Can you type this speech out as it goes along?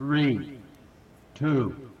Three,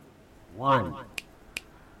 two, one.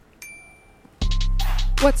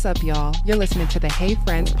 What's up, y'all? You're listening to the Hey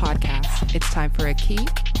Friends podcast. It's time for a key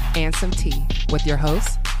and some tea with your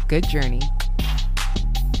host, Good Journey.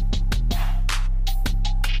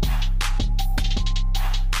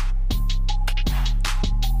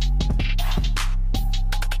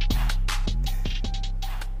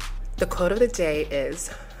 The quote of the day is,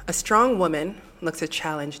 "A strong woman looks a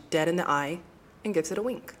challenge dead in the eye and gives it a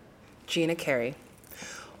wink." Gina Carey.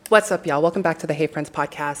 What's up, y'all? Welcome back to the Hey Friends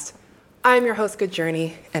podcast. I'm your host, Good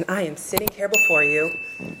Journey, and I am sitting here before you,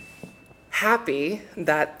 happy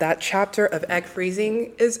that that chapter of egg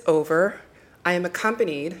freezing is over. I am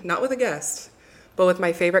accompanied, not with a guest, but with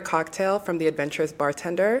my favorite cocktail from the Adventurous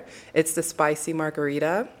Bartender. It's the spicy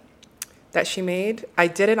margarita that she made. I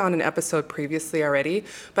did it on an episode previously already,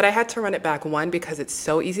 but I had to run it back. 1, because it's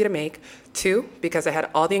so easy to make. 2, because I had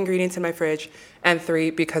all the ingredients in my fridge. And 3,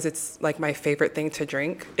 because it's like my favorite thing to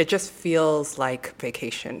drink. It just feels like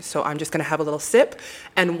vacation. So I'm just gonna have a little sip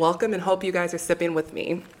and welcome and hope you guys are sipping with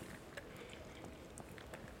me.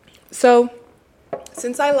 So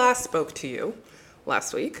since I last spoke to you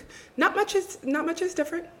last week, not much is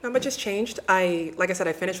different. Not much has changed. Like I said,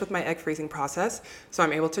 I finished with my egg freezing process, so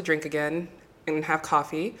I'm able to drink again and have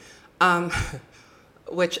coffee,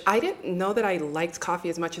 which I didn't know that I liked coffee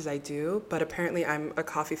as much as I do, but apparently I'm a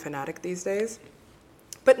coffee fanatic these days.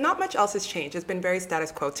 But not much else has changed. It's been very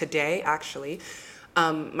status quo. Today, actually,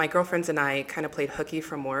 my girlfriends and I kind of played hooky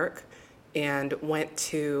from work and went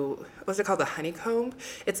to, what's it called, the Honeycomb?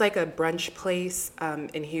 It's like a brunch place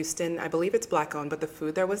in Houston. I believe it's Black owned, but the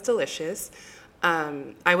food there was delicious.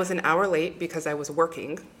 I was an hour late because I was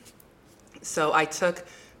working. So I took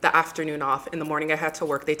the afternoon off. In the morning I had to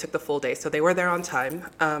work. They took the full day. So they were there on time,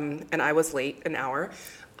 and I was late an hour.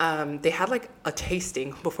 They had like a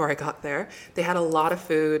tasting before I got there. They had a lot of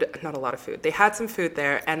food, not a lot of food. They had some food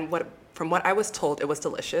there, and from what I was told, it was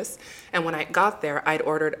delicious. And when I got there, I'd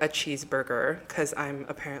ordered a cheeseburger because I'm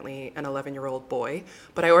apparently an 11-year-old boy.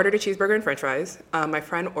 But I ordered a cheeseburger and french fries. My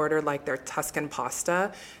friend ordered like their Tuscan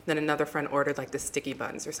pasta. Then another friend ordered like the sticky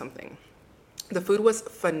buns or something. The food was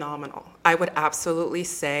phenomenal. I would absolutely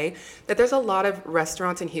say that there's a lot of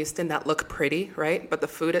restaurants in Houston that look pretty, right? But the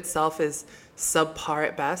food itself is subpar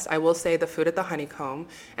at best. I will say the food at the Honeycomb,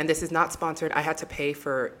 and this is not sponsored, I had to pay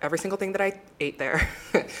for every single thing that I ate there.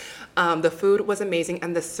 The food was amazing,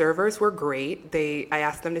 and the servers were great. I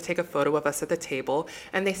asked them to take a photo of us at the table,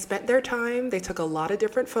 and they spent their time. They took a lot of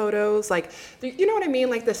different photos. Like, you know what I mean?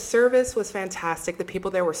 Like, the service was fantastic. The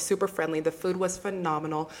people there were super friendly. The food was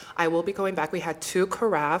phenomenal. I will be going back. We had 2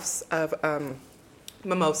 carafes of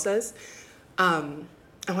mimosas.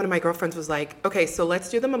 And one of my girlfriends was like, okay, so let's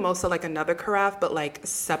do the mimosa like another carafe, but like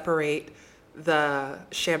separate the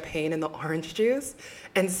champagne and the orange juice.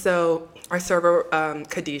 And so our server,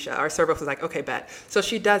 Khadijah, our server was like, okay, bet. So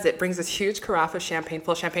she does it, brings this huge carafe of champagne,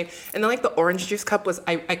 full champagne. And then like the orange juice cup was,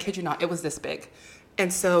 I kid you not, it was this big.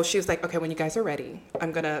 And so she was like, okay, when you guys are ready,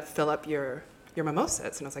 I'm gonna fill up your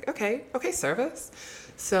mimosas. And I was like, okay, service.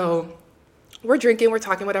 So we're drinking, we're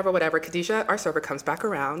talking, whatever. Khadijah, our server, comes back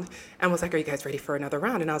around and was like, are you guys ready for another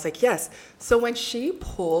round? And I was like, yes. So when she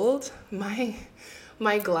pulled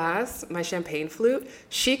my glass, my champagne flute,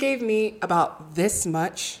 she gave me about this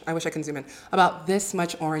much, I wish I could zoom in, about this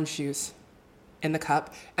much orange juice in the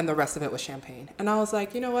cup, and the rest of it was champagne. And I was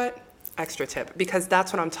like, you know what? Extra tip, because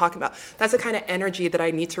that's what I'm talking about. That's the kind of energy that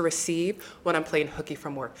I need to receive when I'm playing hooky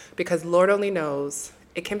from work, because Lord only knows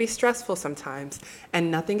it can be stressful sometimes,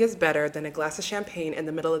 and nothing is better than a glass of champagne in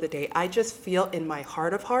the middle of the day. I just feel in my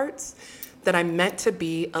heart of hearts that I'm meant to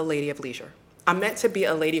be a lady of leisure. I'm meant to be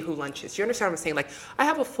a lady who lunches. You understand what I'm saying? Like, I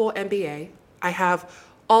have a full MBA. I have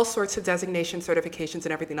all sorts of designation certifications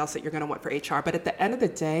and everything else that you're gonna want for HR. But at the end of the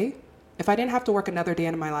day, if I didn't have to work another day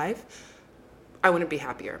in my life, I wouldn't be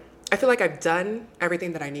happier. I feel like I've done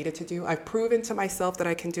everything that I needed to do. I've proven to myself that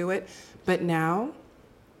I can do it. But now,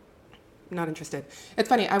 not interested. It's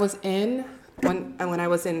funny, when I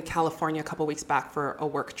was in California a couple weeks back for a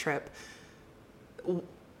work trip,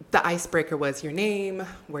 the icebreaker was your name,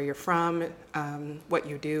 where you're from, what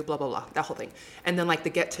you do, blah, blah, blah, that whole thing. And then like the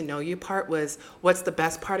get to know you part was, what's the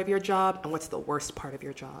best part of your job and what's the worst part of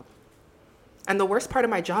your job? And the worst part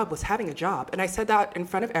of my job was having a job. And I said that in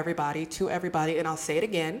front of everybody, to everybody, and I'll say it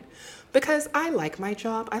again, because I like my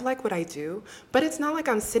job. I like what I do. But it's not like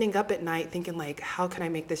I'm sitting up at night thinking like, how can I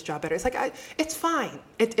make this job better? It's like, it's fine.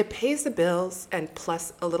 It pays the bills and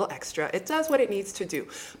plus a little extra. It does what it needs to do.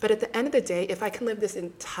 But at the end of the day, if I can live this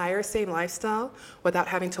entire same lifestyle without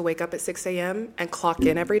having to wake up at 6 a.m. and clock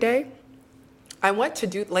in every day, I want to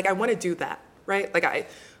do that, right? Like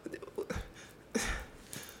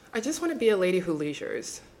I just want to be a lady who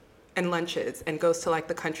leisures and lunches and goes to like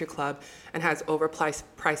the country club and has overpriced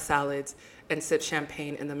salads and sips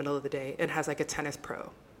champagne in the middle of the day and has like a tennis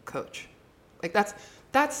pro coach. Like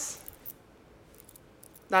that's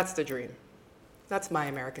the dream. That's my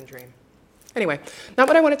American dream. Anyway, not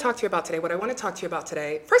what I want to talk to you about today. What I want to talk to you about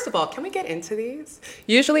today, first of all, can we get into these?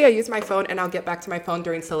 Usually I use my phone and I'll get back to my phone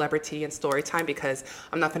during celebrity and story time because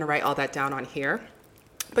I'm not going to write all that down on here.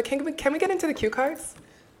 But can we get into the cue cards?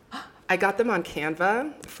 I got them on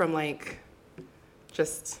Canva from like,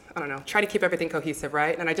 just, I don't know, try to keep everything cohesive,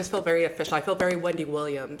 right? And I just feel very official. I feel very Wendy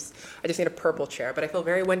Williams. I just need a purple chair, but I feel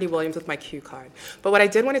very Wendy Williams with my cue card. But what I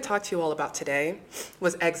did want to talk to you all about today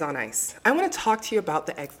was eggs on ice. I want to talk to you about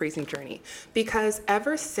the egg freezing journey because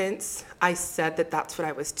ever since I said that that's what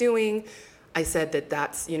I was doing, I said that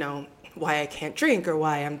that's, why I can't drink or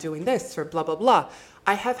why I'm doing this or blah, blah, blah.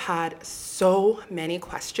 I have had so many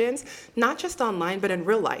questions, not just online, but in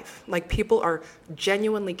real life. Like people are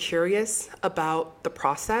genuinely curious about the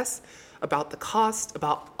process, about the cost,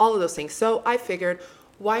 about all of those things. So I figured,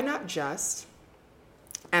 why not just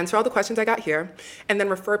answer all the questions I got here and then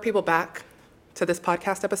refer people back to this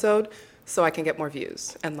podcast episode so I can get more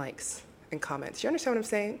views and likes and comments. You understand what I'm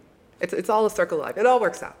saying? It's all a circle of life. It all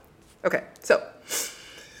works out. Okay, so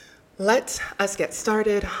let us get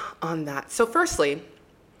started on that. So firstly,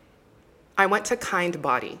 I went to Kind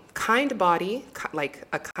Body. Kind Body, like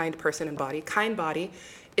a kind person in body, Kind Body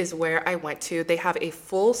is where I went to. They have a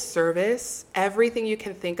full service, everything you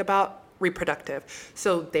can think about reproductive.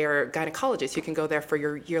 So they're gynecologists. You can go there for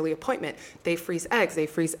your yearly appointment. They freeze eggs, they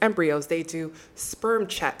freeze embryos, they do sperm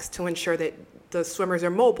checks to ensure that the swimmers are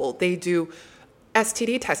mobile. They do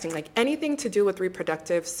STD testing, like anything to do with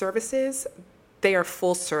reproductive services, they are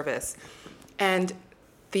full service. And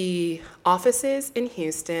the offices in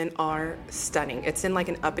Houston are stunning. It's in like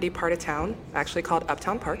an uppity part of town, actually called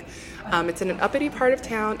Uptown Park. It's in an uppity part of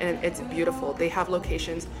town and it's beautiful. They have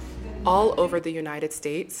locations all over the United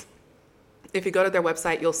States. If you go to their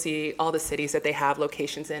website, you'll see all the cities that they have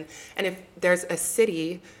locations in. And if there's a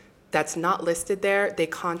city that's not listed there, they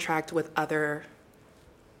contract with other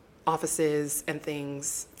offices and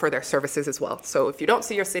things for their services as well. So if you don't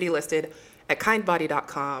see your city listed at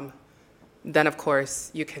kindbody.com, then of course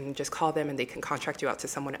you can just call them and they can contract you out to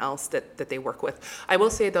someone else that they work with. I will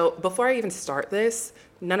say though, before I even start this,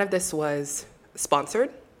 none of this was sponsored.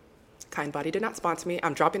 Kind Body did not sponsor me.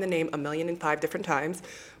 I'm dropping the name 1,000,005 different times,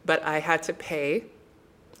 but I had to pay.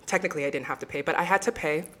 Technically I didn't have to pay, but I had to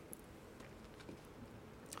pay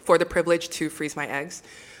for the privilege to freeze my eggs.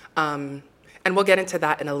 And we'll get into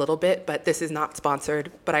that in a little bit, but this is not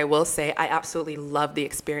sponsored. But I will say I absolutely loved the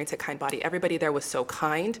experience at Kind Body. Everybody there was so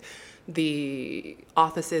kind. The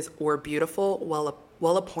offices were beautiful,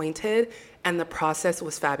 well appointed, and the process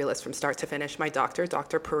was fabulous from start to finish. My doctor,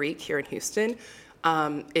 Dr. Parikh here in Houston,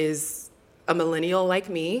 is a millennial like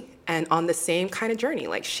me and on the same kind of journey.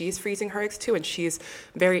 Like she's freezing her eggs too, and she's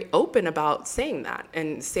very open about saying that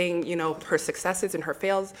and saying, her successes and her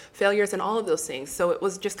failures and all of those things. So it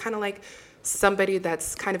was just kind of like somebody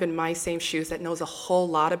that's kind of in my same shoes that knows a whole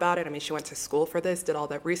lot about it. I mean, she went to school for this, did all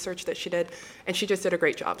that research that she did, and she just did a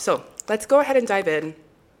great job. So let's go ahead and dive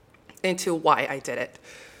into why I did it.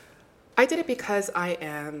 I did it because I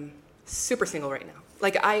am super single right now.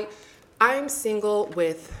 Like I'm single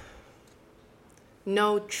with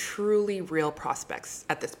no truly real prospects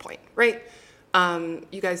at this point, right?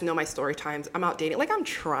 You guys know my story times. I'm out dating. Like I'm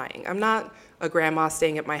trying. I'm not a grandma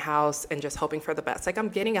staying at my house and just hoping for the best. Like I'm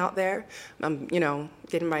getting out there. I'm,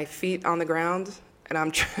 getting my feet on the ground, and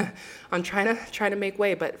I'm trying to make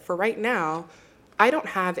way. But for right now, I don't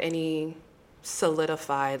have any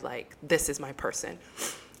solidified like this is my person.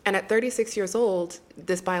 And at 36 years old,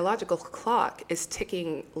 this biological clock is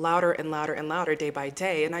ticking louder and louder and louder day by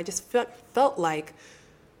day. And I just felt like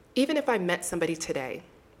even if I met somebody today,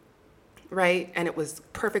 right, and it was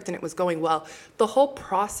perfect and it was going well, the whole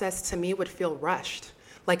process to me would feel rushed.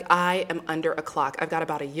 Like I am under a clock. I've got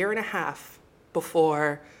about 1.5 years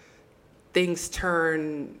before things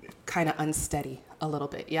turn kind of unsteady a little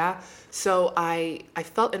bit, yeah? So I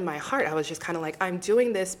felt in my heart, I was just kind of like, I'm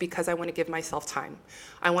doing this because I want to give myself time.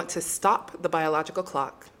 I want to stop the biological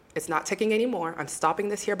clock. It's not ticking anymore. I'm stopping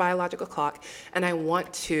this here biological clock, and I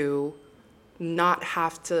want to not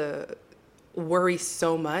have to worry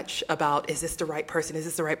so much about, is this the right person? Is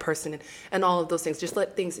this the right person? And all of those things. Just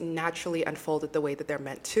let things naturally unfold the way that they're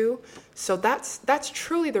meant to. So that's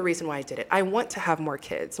truly the reason why I did it. I want to have more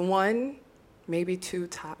kids. 1, maybe 2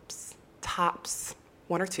 tops,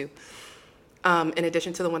 1 or 2. In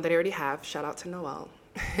addition to the one that I already have, shout out to Noelle.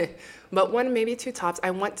 But 1, maybe 2 tops.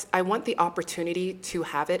 I want the opportunity to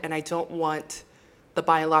have it, and I don't want the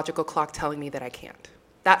biological clock telling me that I can't.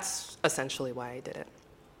 That's essentially why I did it.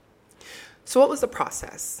 So what was the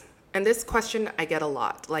process? And this question I get a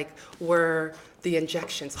lot, like, were the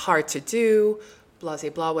injections hard to do, blah, blah,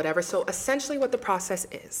 blah, whatever. So essentially what the process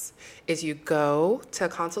is you go to a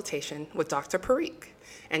consultation with Dr. Parikh,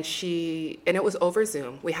 and it was over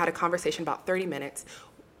Zoom. We had a conversation about 30 minutes,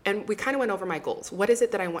 and we kind of went over my goals. What is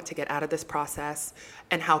it that I want to get out of this process,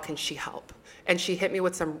 and how can she help? And she hit me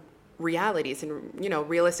with some realities and,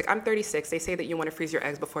 realistic. I'm 36. They say that you want to freeze your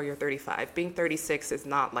eggs before you're 35. Being 36 is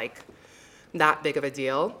not like that big of a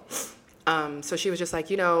deal. So she was just like,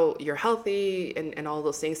 you're healthy and all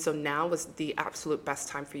those things. So now was the absolute best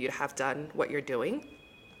time for you to have done what you're doing.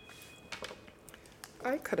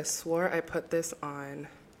 I could have swore I put this on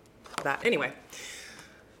that. Anyway,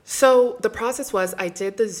 so the process was I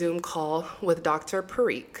did the Zoom call with Dr.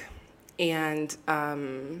 Parikh, and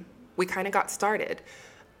we kind of got started.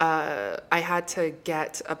 I had to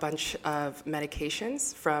get a bunch of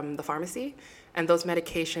medications from the pharmacy, and those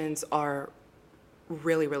medications are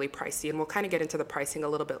really, really pricey, and we'll kind of get into the pricing a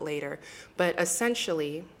little bit later. But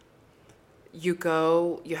essentially, you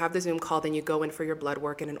have the Zoom call, then you go in for your blood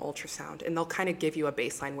work and an ultrasound, and they'll kind of give you a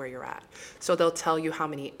baseline where you're at. So they'll tell you how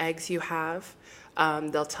many eggs you have.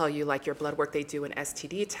 They'll tell you, like, your blood work. They do an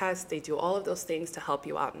STD test. They do all of those things to help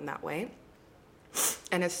you out in that way.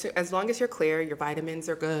 And as long as you're clear, your vitamins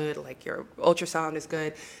are good, like your ultrasound is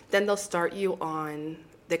good, then they'll start you on,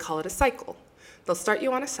 they call it a cycle. They'll start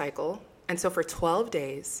you on a cycle. And so for 12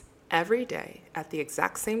 days, every day at the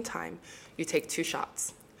exact same time, you take 2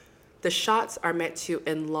 shots. The shots are meant to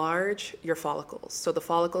enlarge your follicles. So the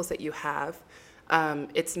follicles that you have,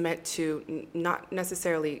 it's meant to not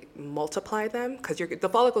necessarily multiply them, because the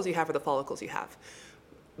follicles you have are the follicles you have,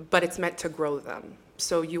 but it's meant to grow them.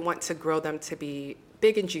 So you want to grow them to be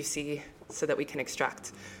big and juicy so that we can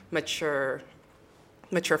extract mature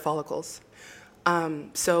follicles.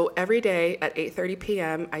 So every day at 8:30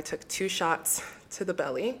 p.m., I took 2 shots to the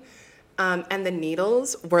belly, and the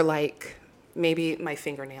needles were like maybe my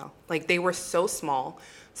fingernail. Like, they were so small,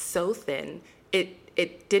 so thin.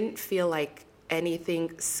 It didn't feel like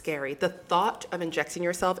anything scary. The thought of injecting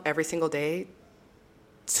yourself every single day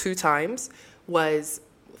 2 times was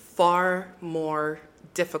far more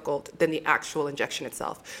difficult than the actual injection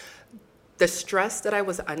itself. The stress that I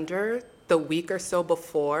was under the week or so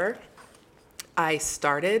before I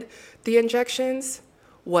started the injections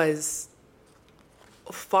was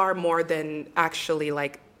far more than actually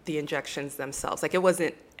like the injections themselves. Like, it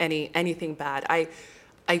wasn't anything bad. I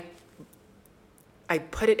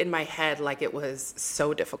put it in my head like it was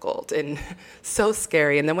so difficult and so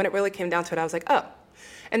scary. And then when it really came down to it, I was like, oh.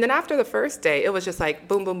 And then after the first day, it was just like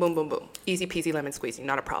boom, boom, boom, boom, boom. Easy peasy lemon squeezy,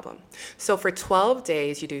 not a problem. So for 12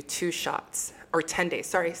 days, you do 2 shots. Or 10 days,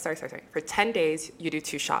 sorry. For 10 days, you do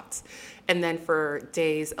 2 shots. And then for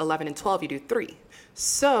days 11 and 12, you do 3.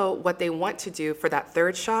 So what they want to do for that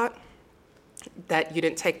 3rd shot that you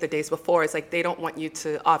didn't take the days before is, like, they don't want you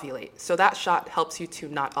to ovulate. So that shot helps you to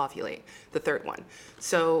not ovulate, the 3rd one.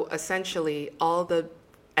 So essentially, all the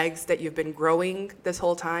eggs that you've been growing this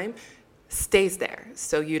whole time stays there,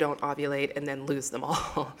 so you don't ovulate and then lose them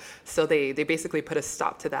all. So they basically put a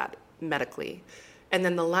stop to that medically. And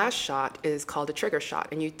then the last shot is called a trigger shot.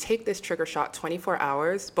 And you take this trigger shot 24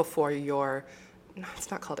 hours before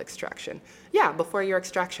it's not called extraction. Yeah, before your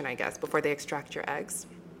extraction, I guess, before they extract your eggs.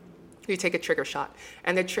 You take a trigger shot.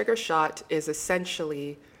 And the trigger shot is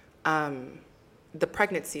essentially the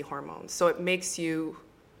pregnancy hormone. So it makes you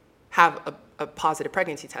have a positive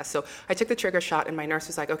pregnancy test. So I took the trigger shot, and my nurse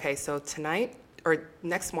was like, okay, so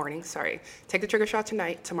next morning, take the trigger shot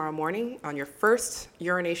tonight. Tomorrow morning, on your first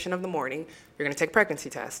urination of the morning, you're going to take a pregnancy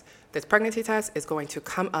test. This pregnancy test is going to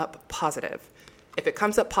come up positive. If it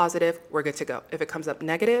comes up positive, we're good to go. If it comes up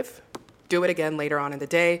negative, do it again later on in the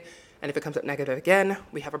day. And if it comes up negative again,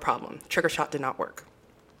 we have a problem. Trigger shot did not work.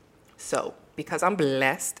 So because I'm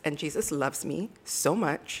blessed and Jesus loves me so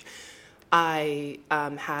much, I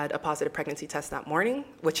had a positive pregnancy test that morning,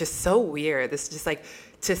 which is so weird. This is just like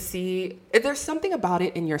to see, there's something about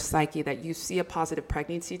it in your psyche that you see a positive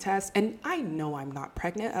pregnancy test, and I know I'm not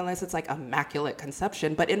pregnant unless it's like immaculate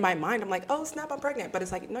conception, but in my mind, I'm like, oh, snap, I'm pregnant. But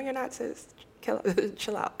it's like, no, you're not, sis.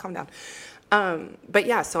 Chill out, calm down. But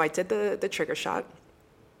yeah, so I did the trigger shot,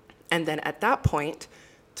 and then at that point,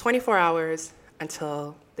 24 hours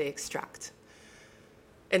until they extract.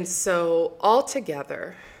 And so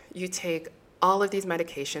altogether, you take all of these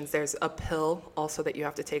medications. There's a pill also that you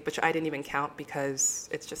have to take, which I didn't even count because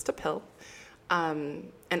it's just a pill.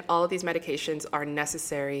 And all of these medications are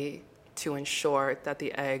necessary to ensure that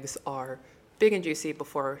the eggs are big and juicy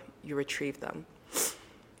before you retrieve them.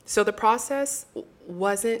 So the process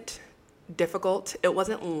wasn't difficult. It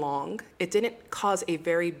wasn't long. It didn't cause a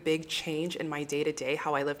very big change in my day to day,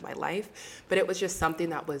 how I live my life, but it was just something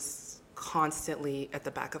that was constantly at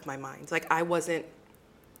the back of my mind. Like I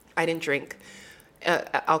didn't drink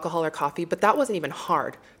alcohol or coffee, but that wasn't even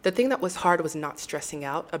hard. The thing that was hard was not stressing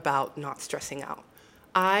out about not stressing out.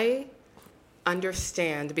 I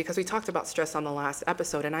understand because we talked about stress on the last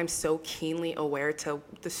episode, and I'm so keenly aware to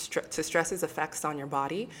to stress's effects on your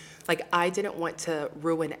body. Like I didn't want to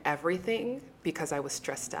ruin everything because I was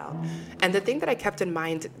stressed out. And the thing that I kept in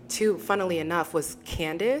mind too, funnily enough, was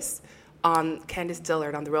Candace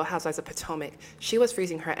Dillard on The Real Housewives of Potomac. She was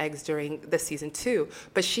freezing her eggs during the season 2,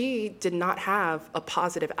 but she did not have a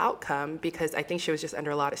positive outcome because I think she was just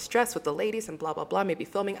under a lot of stress with the ladies and blah, blah, blah, maybe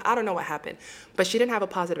filming. I don't know what happened, but she didn't have a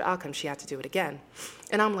positive outcome. She had to do it again.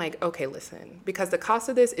 And I'm like, okay, listen, because the cost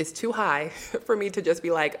of this is too high for me to just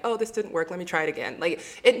be like, oh, this didn't work, let me try it again. Like,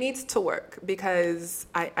 it needs to work because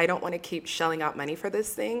I don't want to keep shelling out money for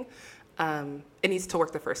this thing. It needs to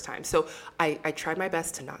work the first time. So I tried my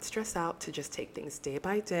best to not stress out, to just take things day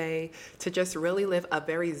by day, to just really live a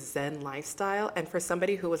very Zen lifestyle. And for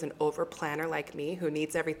somebody who was an over planner like me, who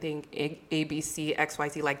needs everything A, B, C, X, Y,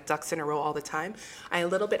 Z, like ducks in a row all the time, I a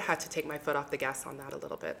little bit had to take my foot off the gas on that a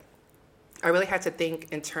little bit. I really had to think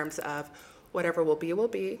in terms of whatever will be, will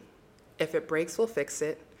be. If it breaks, we'll fix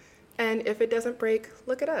it. And if it doesn't break,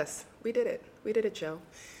 look at us. We did it. We did it, Joe.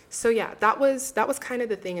 So yeah, that was kind of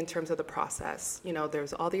the thing in terms of the process. You know,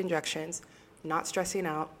 there's all the injections, not stressing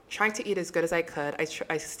out, trying to eat as good as I could.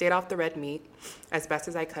 I stayed off the red meat as best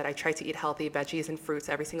as I could. I tried to eat healthy veggies and fruits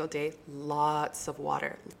every single day. Lots of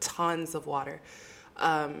water, tons of water,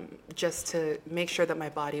 just to make sure that my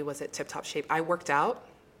body was at tip-top shape. I worked out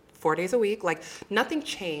 4 days a week. Like nothing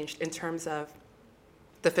changed in terms of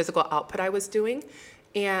the physical output I was doing.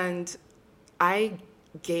 And I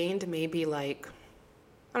gained maybe like,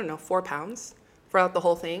 I don't know, 4 pounds throughout the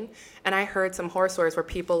whole thing. And I heard some horror stories where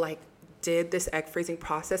people like did this egg freezing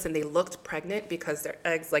process and they looked pregnant because their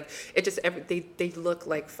eggs, like it just, they look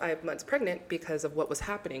like 5 months pregnant because of what was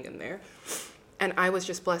happening in there. And I was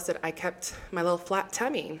just blessed that I kept my little flat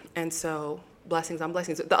tummy. And so blessings on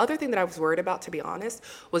blessings. The other thing that I was worried about, to be honest,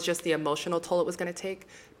 was just the emotional toll it was going to take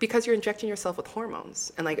because you're injecting yourself with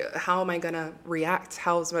hormones. And like, how am I going to react?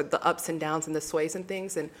 How's the ups and downs and the sways and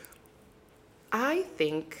things? And I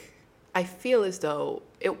feel as though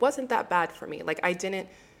it wasn't that bad for me. Like I didn't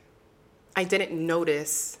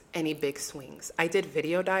notice any big swings. I did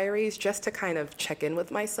video diaries just to kind of check in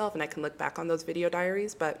with myself, and I can look back on those video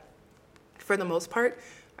diaries. But for the most part,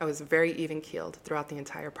 I was very even-keeled throughout the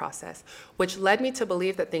entire process, which led me to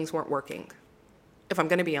believe that things weren't working, if I'm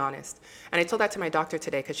going to be honest. And I told that to my doctor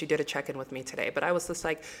today because she did a check-in with me today. But I was just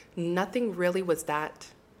like, nothing really was that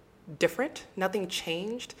different. Nothing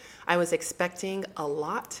changed. I was expecting a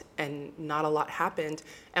lot and not a lot happened.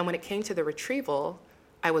 And when it came to the retrieval,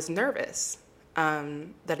 I was nervous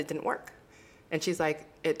that it didn't work. And she's like,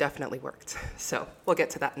 it definitely worked. So we'll get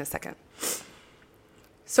to that in a second.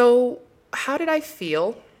 So how did I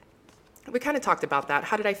feel? We kind of talked about that.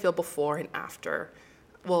 How did I feel before and after?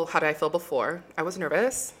 Well, how did I feel before? I was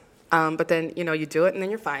nervous, but then, you do it and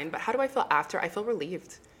then you're fine. But how do I feel after? I feel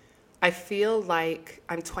relieved. I feel like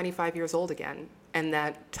I'm 25 years old again, and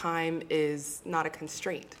that time is not a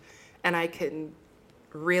constraint. And I can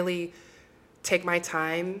really take my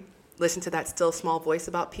time, listen to that still small voice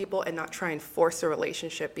about people, and not try and force a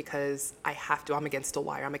relationship because I have to. I'm against a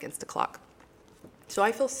wire. I'm against a clock. So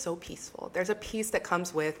I feel so peaceful. There's a peace that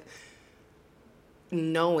comes with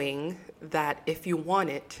knowing that if you want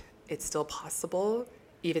it, it's still possible,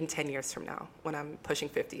 even 10 years from now when I'm pushing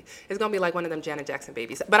 50. It's going to be like one of them Janet Jackson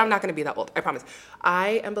babies, but I'm not going to be that old, I promise.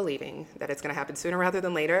 I am believing that it's going to happen sooner rather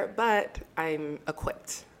than later, but I'm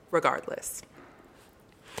equipped regardless.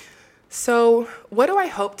 So what do I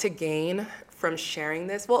hope to gain from sharing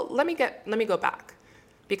this? Well, let me go back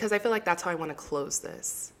because I feel like that's how I want to close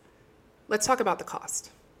this. Let's talk about the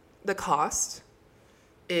cost. The cost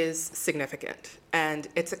is significant, and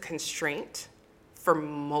it's a constraint for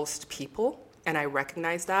most people, and I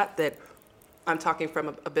recognize that I'm talking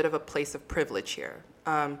from a bit of a place of privilege here.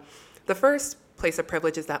 The first place of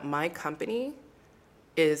privilege is that my company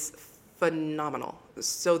is phenomenal.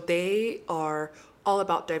 So they are all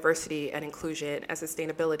about diversity and inclusion and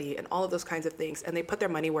sustainability and all of those kinds of things, and they put their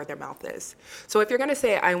money where their mouth is. So if you're going to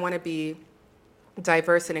say, I want to be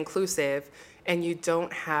diverse and inclusive, and you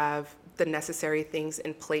don't have the necessary things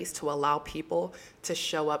in place to allow people to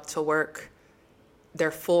show up to work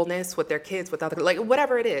their fullness with their kids, with other, like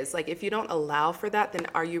whatever it is, like if you don't allow for that, then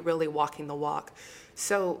are you really walking the walk?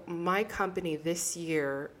 So my company this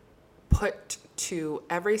year put to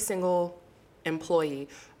every single employee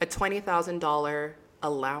a $20,000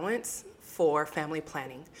 allowance for family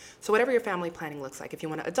planning. So whatever your family planning looks like, if you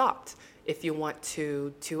want to adopt, if you want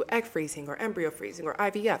to do egg freezing or embryo freezing or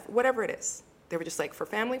IVF, whatever it is, they were just like, for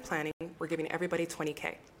family planning, we're giving everybody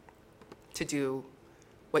 $20K to do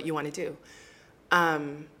what you want to do.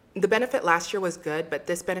 The benefit last year was good, but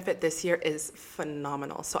this benefit this year is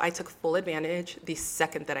phenomenal. So I took full advantage the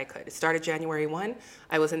second that I could. It started January 1.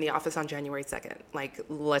 I was in the office on January 2nd. Like,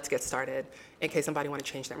 let's get started in case somebody want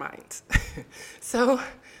to change their minds. So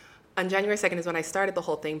on January 2nd is when I started the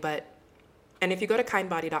whole thing. And if you go to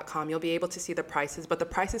kindbody.com, you'll be able to see the prices, but the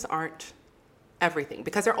prices aren't everything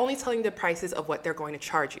because they're only telling you the prices of what they're going to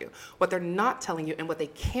charge you. What they're not telling you and what they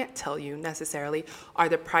can't tell you necessarily are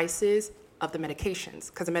the prices of the medications,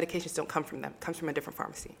 because the medications don't come from them. It comes from a different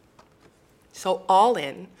pharmacy. So all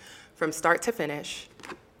in, from start to finish,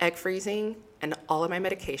 egg freezing and all of my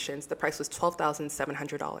medications, the price was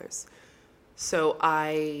 $12,700. So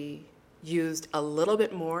I used a little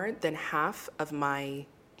bit more than half of my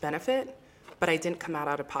benefit, but I didn't come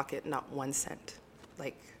out of pocket not 1 cent.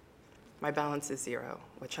 Like, my balance is zero,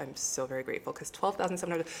 which I'm so very grateful, because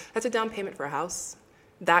 $12,700, that's a down payment for a house.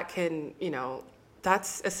 That can,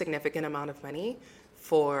 that's a significant amount of money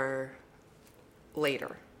for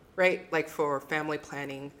later, right? Like for family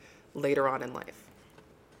planning later on in life.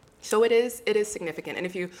 So it is significant. And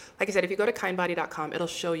if you, like I said, if you go to kindbody.com, it'll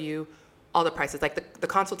show you all the prices. Like the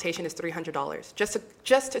consultation is $300.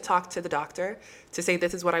 Just to talk to the doctor, to say,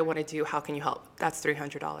 this is what I want to do, how can you help? That's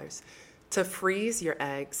 $300. To freeze your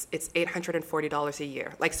eggs, it's $840 a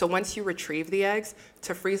year. Like, so once you retrieve the eggs,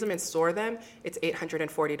 to freeze them and store them, it's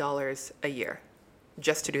 $840 a year.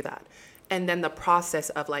 Just to do that. And then the process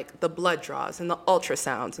of like the blood draws and the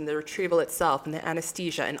ultrasounds and the retrieval itself and the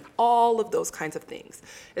anesthesia and all of those kinds of things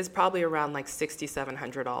is probably around like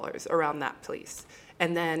 $6,700, around that place.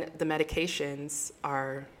 And then the medications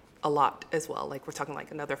are a lot as well. Like, we're talking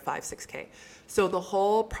like another $5,000-$6,000. So the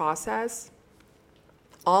whole process,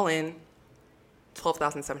 all in,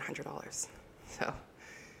 $12,700. So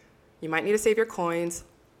you might need to save your coins,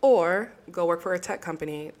 or go work for a tech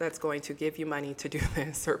company that's going to give you money to do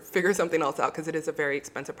this, or figure something else out, because it is a very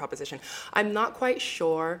expensive proposition. I'm not quite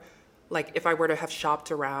sure, like, if I were to have shopped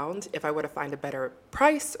around, if I were to find a better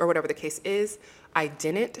price or whatever the case is. I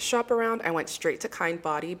didn't shop around. I went straight to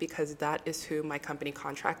Kindbody because that is who my company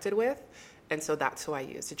contracted with, and so that's who I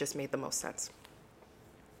used. It just made the most sense.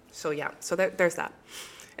 So yeah, so there's that.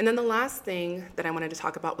 And then the last thing that I wanted to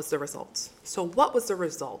talk about was the results. So what was the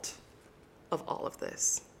result of all of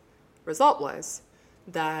this? Result was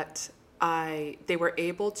that they were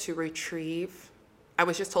able to retrieve, I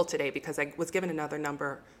was just told today because I was given another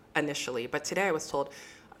number initially, but today I was told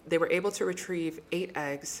they were able to retrieve 8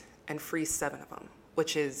 eggs and freeze 7 of them,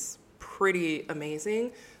 which is pretty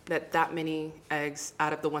amazing that many eggs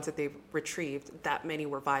out of the ones that they've retrieved, that many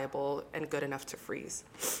were viable and good enough to freeze.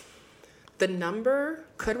 The number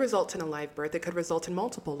could result in a live birth. It could result in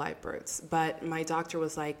multiple live births, but my doctor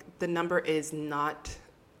was like, the number is not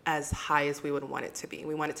as high as we would want it to be.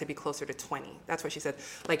 We want it to be closer to 20. That's what she said.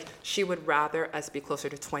 Like, she would rather us be closer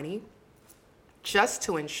to 20 just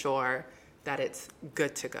to ensure that it's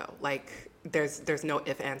good to go. Like, there's no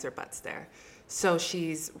ifs, ands, or buts there. So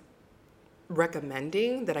she's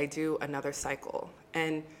recommending that I do another cycle.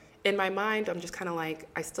 And in my mind, I'm just kind of like,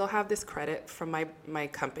 I still have this credit from my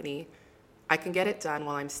company. I can get it done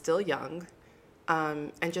while I'm still young,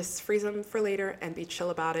 and just freeze them for later and be chill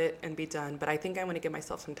about it and be done. But I think I want to give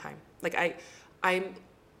myself some time. Like, I'm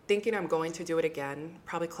thinking I'm going to do it again,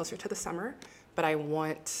 probably closer to the summer, but I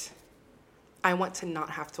want to not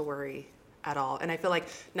have to worry at all. And I feel like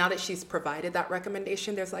now that she's provided that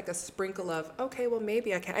recommendation, there's like a sprinkle of, okay, well,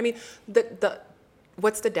 maybe I can. I mean,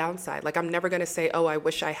 what's the downside? Like, I'm never going to say, oh, I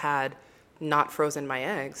wish I had not frozen my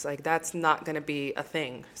eggs. Like, that's not going to be a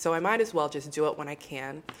thing. So I might as well just do it when I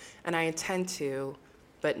can. And I intend to,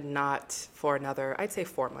 but not for another, I'd say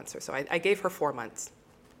 4 months or so. I gave her 4 months.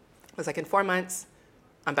 I was like, in 4 months,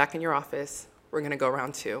 I'm back in your office. We're going to go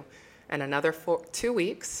round 2. And another 2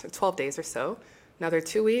 weeks, 12 days or so, another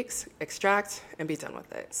 2 weeks, extract, and be done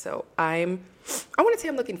with it. So I want to say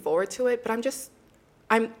I'm looking forward to it, but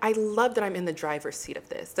I love that I'm in the driver's seat of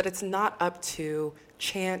this, that it's not up to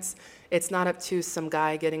chance. It's not up to some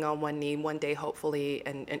guy getting on one knee one day, hopefully.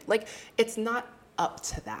 And like, it's not up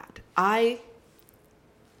to that. I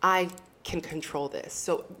can control this.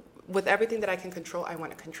 So with everything that I can control, I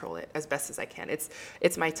want to control it as best as I can.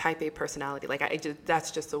 It's my type A personality. Like,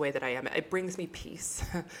 that's just the way that I am. It brings me peace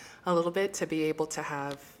a little bit to be able to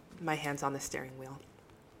have my hands on the steering wheel.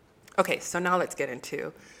 Okay, so now let's get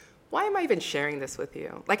into why am I even sharing this with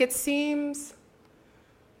you? Like, it seems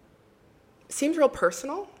real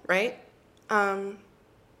personal, right? And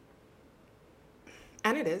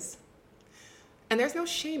it is. And there's no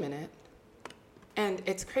shame in it. And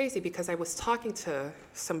it's crazy because I was talking to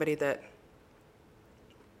somebody that,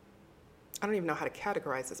 I don't even know how to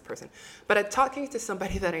categorize this person, but I'm talking to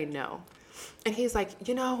somebody that I know. And he's like,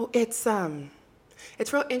 it's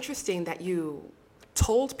real interesting that you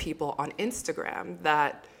told people on Instagram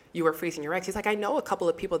that you were freezing your eggs. He's like, I know a couple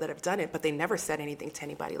of people that have done it, but they never said anything to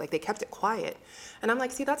anybody. Like, they kept it quiet. And I'm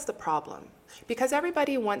like, see, that's the problem. Because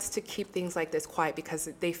everybody wants to keep things like this quiet because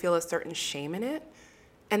they feel a certain shame in it.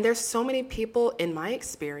 And there's so many people, in my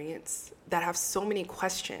experience, that have so many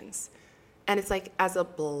questions. And it's like, as a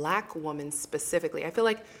Black woman specifically, I feel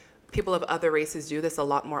like people of other races do this a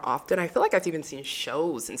lot more often. I feel like I've even seen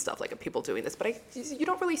shows and stuff like of people doing this, but you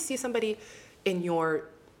don't really see somebody in your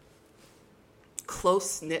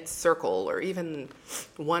close-knit circle or even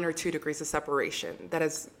 1 or 2 degrees of separation that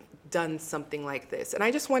has done something like this. And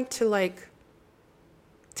I just want to, like,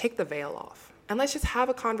 take the veil off and let's just have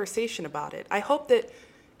a conversation about it. I hope that,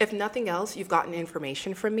 if nothing else, you've gotten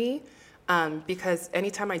information from me, because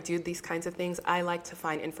anytime I do these kinds of things, I like to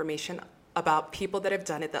find information about people that have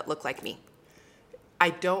done it that look like me.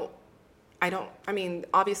 I mean,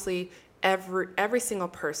 obviously, every single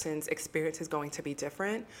person's experience is going to be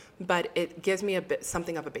different, but it gives me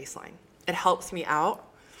something of a baseline. It helps me out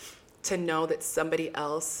to know that somebody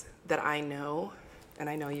else that I know, and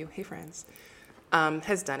I know you, hey friends,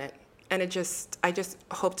 has done it. And I just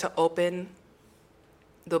hope to open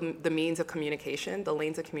the means of communication, the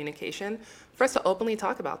lanes of communication, for us to openly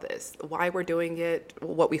talk about this, why we're doing it,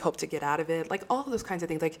 what we hope to get out of it, like all of those kinds of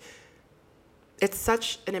things. Like, it's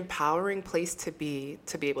such an empowering place to be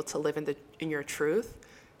able to live in your truth,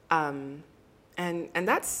 and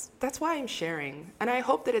that's why I'm sharing. And I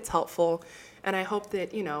hope that it's helpful, and I hope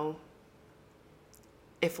that,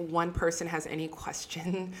 if one person has any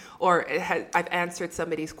question or I've answered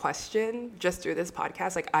somebody's question just through this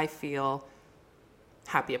podcast, like, I feel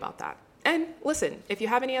happy about that. And listen, if you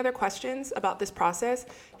have any other questions about this process,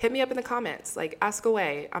 hit me up in the comments. Like, ask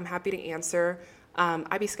away. I'm happy to answer.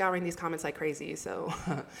 I be scouring these comments like crazy, so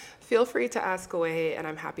feel free to ask away, and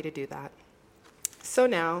I'm happy to do that. So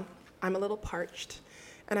now I'm a little parched,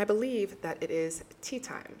 and I believe that it is tea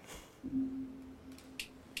time.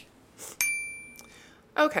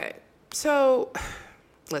 Okay, so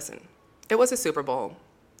listen, it was a Super Bowl,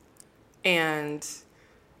 and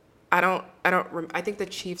I think the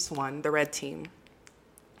Chiefs won, the red team.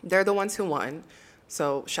 They're the ones who won,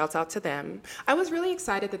 so shouts out to them. I was really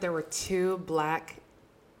excited that there were 2 Black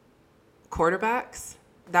quarterbacks.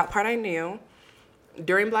 That part I knew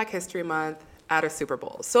during Black History Month at a Super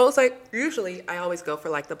Bowl. So it's like, usually I always go for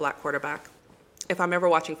like the Black quarterback if I'm ever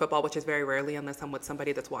watching football, which is very rarely unless I'm with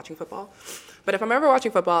somebody that's watching football. But if I'm ever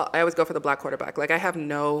watching football, I always go for the Black quarterback. Like, I have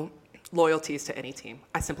no loyalties to any team.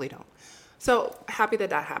 I simply don't. So happy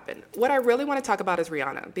that happened. What I really want to talk about is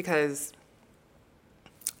Rihanna, because,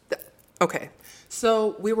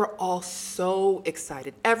 so we were all so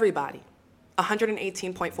excited. Everybody,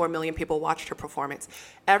 118.4 million people watched her performance.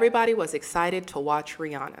 Everybody was excited to watch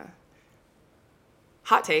Rihanna.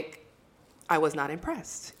 Hot take, I was not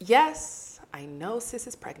impressed. Yes, I know sis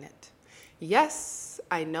is pregnant. Yes,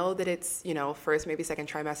 I know that it's, first, maybe second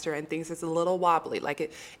trimester and things is a little wobbly.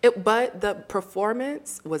 Like but the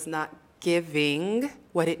performance was not giving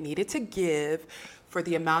what it needed to give for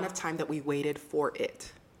the amount of time that we waited for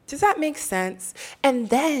it. Does that make sense? And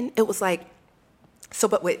then it was like,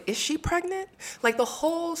 but wait, is she pregnant? Like, the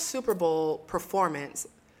whole Super Bowl performance,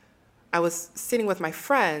 I was sitting with my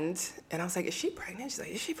friend and I was like, is she pregnant? She's like,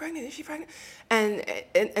 is she pregnant? Is she pregnant?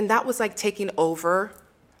 And that was like taking over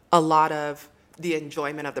a lot of the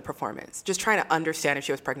enjoyment of the performance, just trying to understand if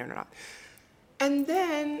she was pregnant or not. And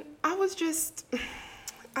then I was just,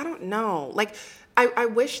 I don't know. Like, I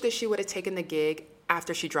wish that she would have taken the gig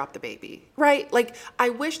after she dropped the baby, right? Like, I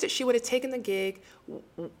wish that she would have taken the gig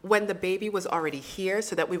when the baby was already here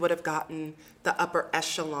so that we would have gotten the upper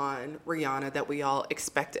echelon Rihanna that we all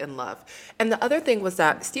expect and love. And the other thing was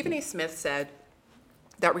that Stephen A. Smith said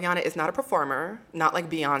that Rihanna is not a performer, not like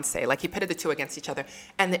Beyonce. Like, he pitted the two against each other.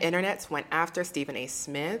 And the internets went after Stephen A.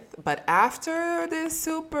 Smith. But after this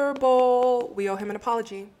Super Bowl, we owe him an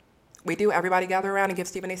apology. We do. Everybody gather around and give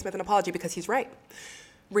Stephen A. Smith an apology because he's right.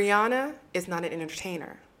 Rihanna is not an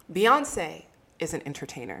entertainer. Beyonce is an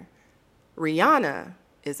entertainer. Rihanna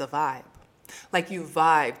is a vibe. Like, you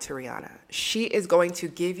vibe to Rihanna. She is going to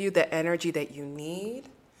give you the energy that you need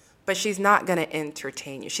but she's not going to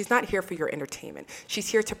entertain you. She's not here for your entertainment. She's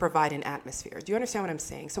here to provide an atmosphere. Do you understand what I'm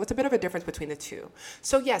saying? So it's a bit of a difference between the two.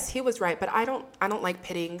 So yes, he was right, but I don't like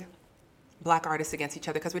pitting Black artists against each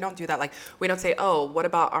other, because we don't do that. Like, we don't say, oh, what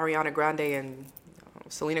about Ariana Grande and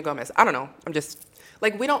Selena Gomez? I don't know. I'm just,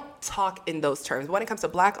 like, we don't talk in those terms. When it comes to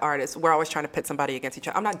Black artists, we're always trying to pit somebody against each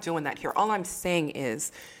other. I'm not doing that here. All I'm saying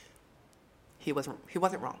is he wasn't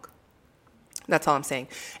wrong. That's all I'm saying.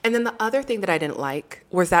 And then the other thing that I didn't like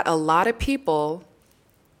was that a lot of people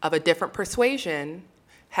of a different persuasion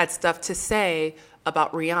had stuff to say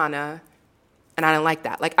about Rihanna, and I didn't like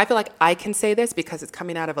that. Like, I feel like I can say this because it's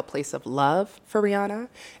coming out of a place of love for Rihanna.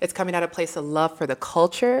 It's coming out of a place of love for the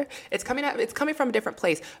culture. It's coming from a different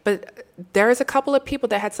place. But there's a couple of people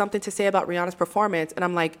that had something to say about Rihanna's performance, and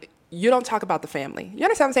I'm like, you don't talk about the family. You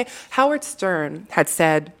understand what I'm saying? Howard Stern had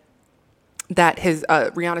said that his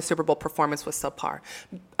Rihanna's Super Bowl performance was subpar.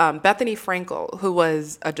 Bethany Frankel, who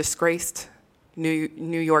was a disgraced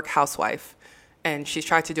New York housewife, and she's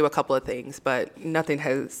tried to do a couple of things, but nothing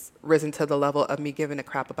has risen to the level of me giving a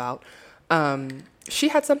crap about. She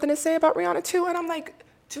had something to say about Rihanna too, and I'm like,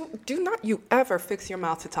 do not you ever fix your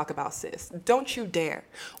mouth to talk about sis. Don't you dare.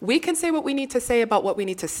 We can say what we need to say about what we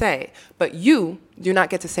need to say, but you do not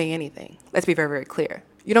get to say anything. Let's be very, very clear.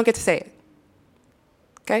 You don't get to say it.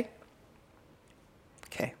 Okay?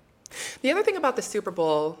 Okay. The other thing about the Super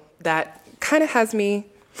Bowl that kind of has me,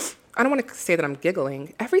 I don't want to say that I'm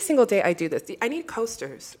giggling. Every single day I do this. I need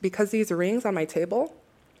coasters because these rings on my table.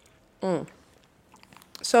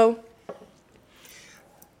 So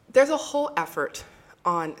there's a whole effort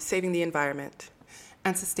on saving the environment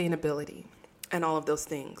and sustainability and all of those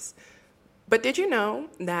things. But did you know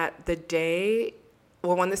that the day,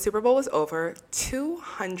 well, when the Super Bowl was over,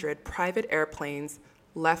 200 private airplanes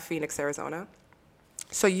left Phoenix, Arizona?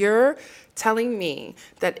 So you're telling me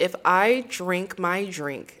that if I drink my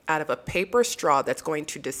drink out of a paper straw that's going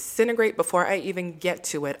to disintegrate before I even get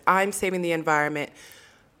to it, I'm saving the environment,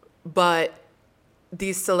 but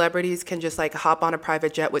these celebrities can just like hop on a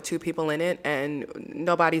private jet with 2 people in it and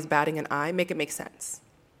nobody's batting an eye? Make it make sense.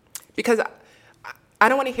 Because I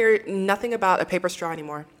don't want to hear nothing about a paper straw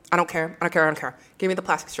anymore. I don't care. Give me the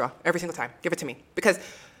plastic straw every single time. Give it to me.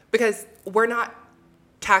 Because we're not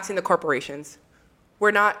taxing the corporations. We're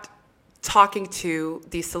not talking to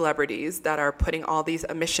these celebrities that are putting all these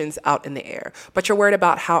emissions out in the air. But you're worried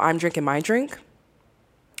about how I'm drinking my drink?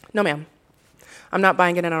 No, ma'am. I'm not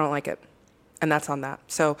buying it and I don't like it. And that's on that.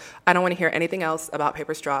 So I don't want to hear anything else about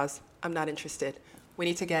paper straws. I'm not interested. We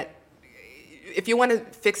need to if you want to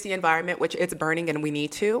fix the environment, which it's burning and we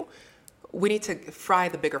need to fry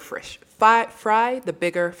the bigger fish. Fry the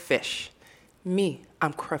bigger fish. Me,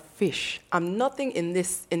 I'm crayfish. I'm nothing in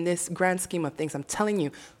this grand scheme of things. I'm telling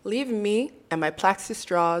you, leave me and my plastic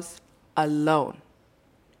straws alone.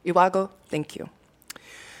 Iwago, thank you.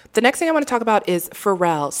 The next thing I want to talk about is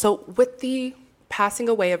Pharrell. So with the passing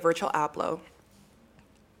away of Virgil Abloh,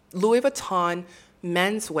 Louis Vuitton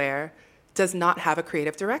menswear does not have a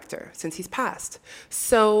creative director since he's passed.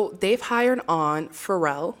 So they've hired on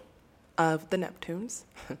Pharrell of the Neptunes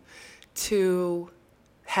to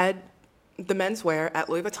head the menswear at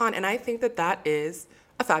Louis Vuitton, and I think that is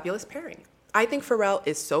a fabulous pairing. I think Pharrell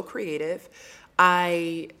is so creative.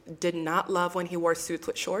 I did not love when he wore suits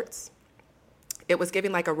with shorts. It was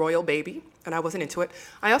giving like a royal baby, and I wasn't into it.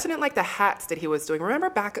 I also didn't like the hats that he was doing. Remember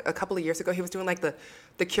back a couple of years ago, he was doing like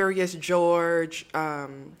the Curious George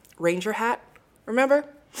Ranger hat? Remember?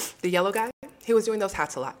 The yellow guy? He was doing those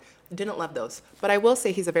hats a lot. Didn't love those. But I will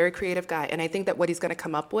say he's a very creative guy, and I think that what he's going to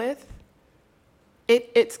come up with,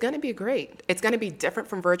 it's going to be great. It's going to be different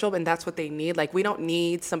from Virgil, and that's what they need. Like, we don't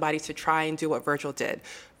need somebody to try and do what Virgil did.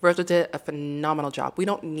 Virgil did a phenomenal job. We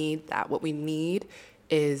don't need that. What we need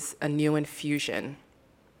is a new infusion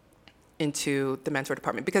into the menswear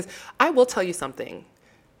department. Because I will tell you something.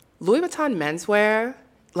 Louis Vuitton menswear,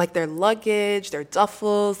 like their luggage, their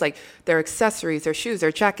duffels, like their accessories, their shoes,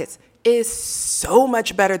 their jackets, is so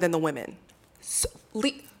much better than the women. So,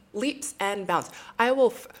 leaps and bounds.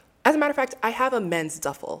 As a matter of fact, I have a men's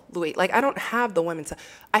duffel, Louis. Like, I don't have the women's.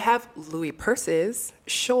 I have Louis purses,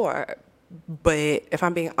 sure. But if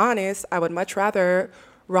I'm being honest, I would much rather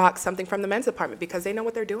rock something from the men's department because they know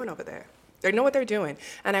what they're doing over there. They know what they're doing.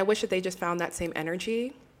 And I wish that they just found that same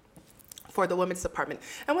energy for the women's department.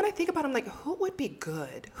 And when I think about it, I'm like, who would be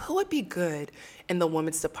good? Who would be good in the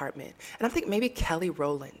women's department? And I'm thinking maybe Kelly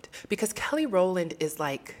Rowland. Because Kelly Rowland is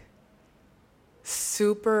like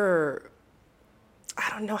super, I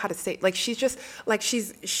don't know how to say it. Like, she's just, like,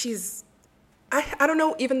 she's I don't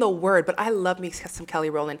know even the word, but I love me some Kelly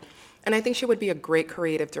Rowland. And I think she would be a great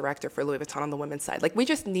creative director for Louis Vuitton on the women's side. Like, we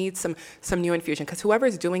just need some new infusion, because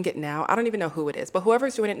whoever's doing it now, I don't even know who it is, but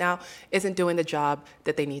whoever's doing it now isn't doing the job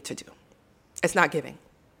that they need to do. It's not giving.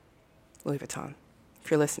 Louis Vuitton,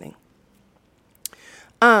 if you're listening.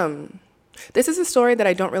 This is a story that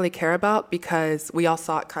I don't really care about because we all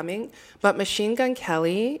saw it coming, but Machine Gun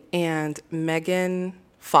Kelly and Megan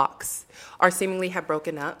Fox are seemingly have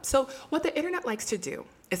broken up. So what the internet likes to do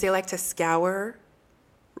is they like to scour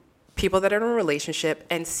people that are in a relationship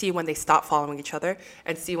and see when they stop following each other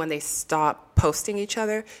and see when they stop posting each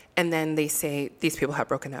other, and then they say these people have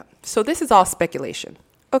broken up. So this is all speculation,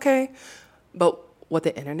 okay? But what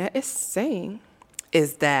the internet is saying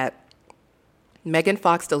is that Megan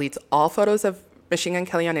Fox deletes all photos of Machine Gun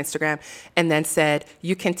Kelly on Instagram and then said,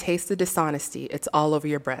 "You can taste the dishonesty. It's all over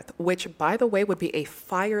your breath," which, by the way, would be a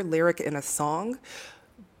fire lyric in a song.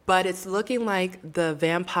 But it's looking like the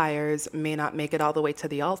vampires may not make it all the way to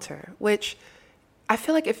the altar, which I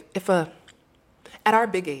feel like at our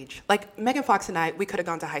big age, like Megan Fox and I, we could have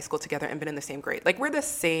gone to high school together and been in the same grade. Like, we're the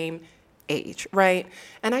same age, right?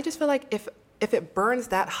 And I just feel like if it burns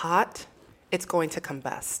that hot, it's going to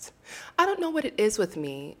combust. I don't know what it is with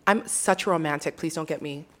me. I'm such a romantic. Please don't get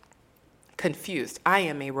me confused. I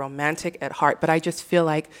am a romantic at heart, but I just feel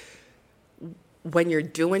like when you're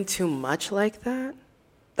doing too much like that,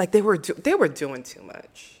 like they were doing too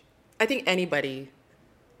much. I think anybody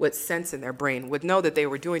with sense in their brain would know that they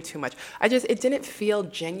were doing too much. It didn't feel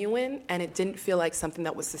genuine, and it didn't feel like something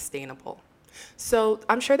that was sustainable. So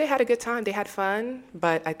I'm sure they had a good time. They had fun,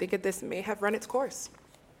 but I think this may have run its course.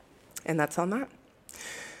 And that's on that.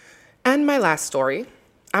 And my last story,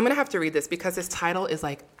 I'm going to have to read this because this title is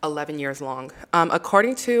like 11 years long.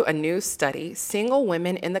 According to a new study, single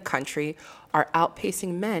women in the country are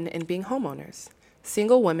outpacing men in being homeowners.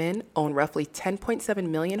 Single women own roughly 10.7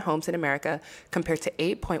 million homes in America compared to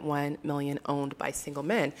 8.1 million owned by single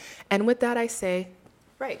men. And with that, I say,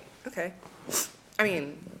 right, okay. I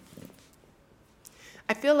mean,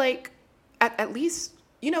 I feel like at least,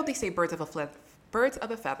 they say birds of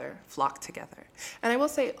a feather flock together. And I will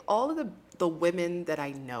say all of the women that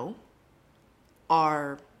I know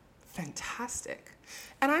are fantastic.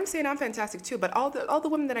 And I'm saying I'm fantastic too, but all the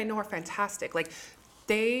women that I know are fantastic. Like,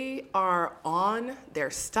 they are on their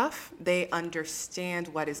stuff. They understand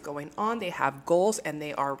what is going on. They have goals, and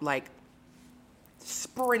they are like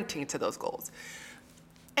sprinting to those goals.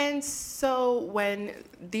 And so when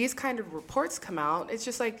these kind of reports come out, it's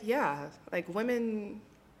just like, yeah, like, women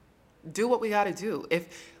do what we got to do.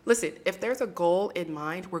 If there's a goal in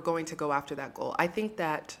mind, we're going to go after that goal. I think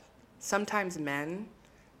that sometimes men,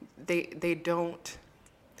 they don't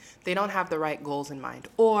have the right goals in mind,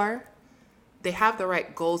 or they have the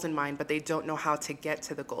right goals in mind, but they don't know how to get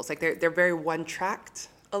to the goals. Like, they're very one-tracked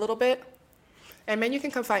a little bit. And men, you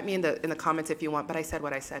can come fight me in the comments if you want, but I said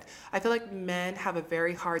what I said. I feel like men have a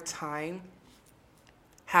very hard time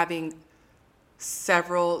having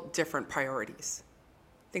several different priorities.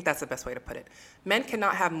 I think that's the best way to put it. Men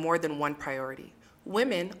cannot have more than one priority.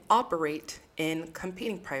 Women operate in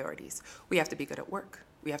competing priorities. We have to be good at work.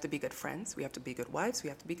 We have to be good friends. We have to be good wives. We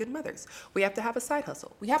have to be good mothers. We have to have a side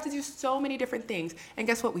hustle. We have to do so many different things. And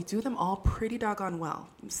guess what? We do them all pretty doggone well.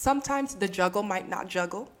 Sometimes the juggle might not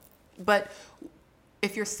juggle, but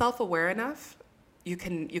if you're self-aware enough, you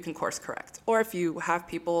can course correct. Or if you have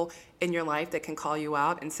people in your life that can call you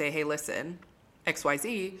out and say, hey, listen,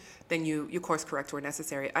 XYZ, then you course correct where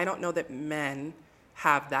necessary. I don't know that men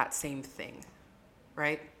have that same thing,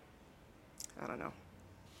 right? I don't know.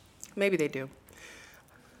 Maybe they do.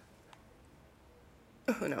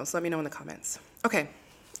 Who knows? Let me know in the comments. Okay,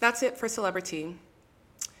 that's it for celebrity.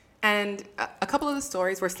 And a couple of the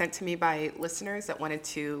stories were sent to me by listeners that wanted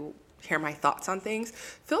to hear my thoughts on things.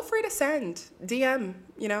 Feel free to send, DM,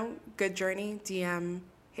 Good Journey, DM,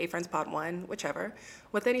 Hey Friends Pod 1, whichever.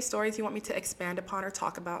 With any stories you want me to expand upon or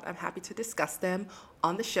talk about, I'm happy to discuss them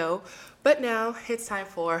on the show. But now it's time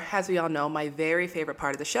for, as we all know, my very favorite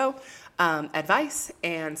part of the show, advice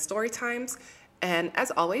and story times. And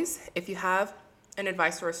as always, if you have an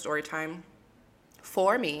advice or a story time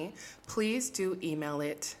for me, please do email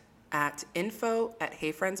it at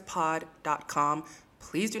info@heyfriendspod.com.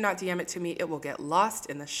 Please do not DM it to me. It will get lost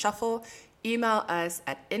in the shuffle. Email us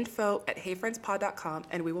at info@heyfriendspod.com,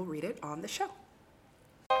 and we will read it on the show.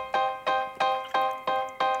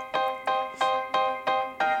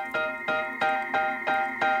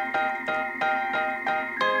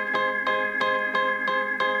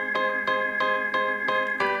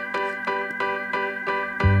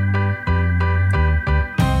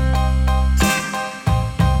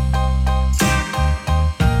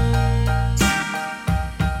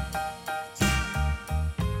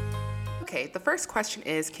 first question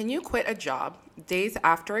is, can you quit a job days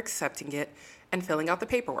after accepting it and filling out the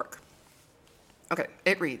paperwork? Okay,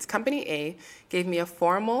 it reads, Company A gave me a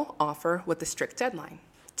formal offer with a strict deadline.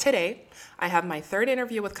 Today, I have my third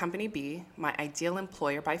interview with Company B, my ideal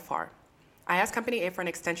employer by far. I asked Company A for an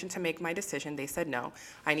extension to make my decision. They said no.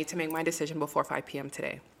 I need to make my decision before 5 p.m.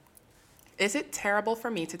 today. Is it terrible for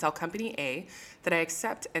me to tell Company A that I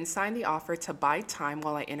accept and sign the offer to buy time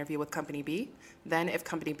while I interview with Company B? Then if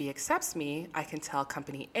Company B accepts me, I can tell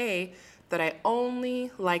Company A that I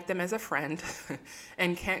only like them as a friend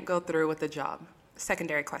and can't go through with the job.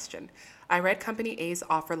 Secondary question. I read Company A's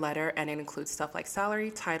offer letter and it includes stuff like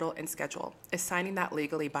salary, title, and schedule. Is signing that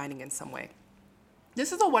legally binding in some way?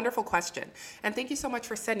 This is a wonderful question, and thank you so much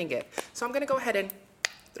for sending it. So I'm going to go ahead and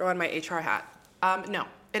throw on my HR hat. No,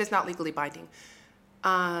 it is not legally binding.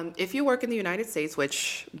 If you work in the United States,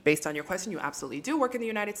 which based on your question, you absolutely do work in the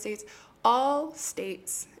United States, all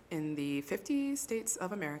states in the 50 states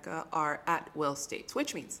of America are at-will states,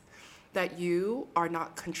 which means that you are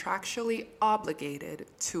not contractually obligated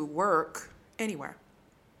to work anywhere.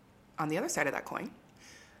 On the other side of that coin,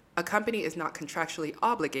 a company is not contractually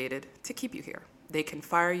obligated to keep you here. They can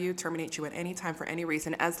fire you, terminate you at any time for any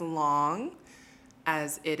reason, as long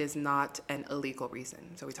as it is not an illegal reason.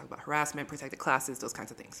 So we talk about harassment, protected classes, those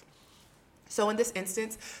kinds of things. So in this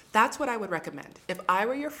instance, that's what I would recommend. If I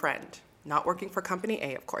were your friend, not working for Company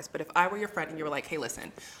A, of course, but if I were your friend and you were like, hey,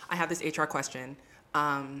 listen, I have this HR question.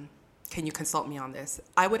 Can you consult me on this?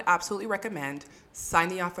 I would absolutely recommend sign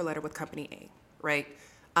the offer letter with Company A, right?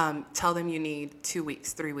 Tell them you need 2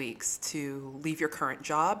 weeks, 3 weeks to leave your current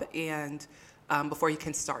job and before you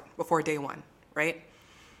can start, before day one, right?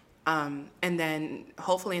 And then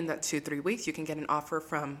hopefully in that 2-3 weeks, you can get an offer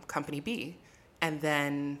from Company B. And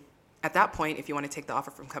then at that point, if you want to take the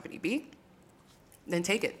offer from Company B, then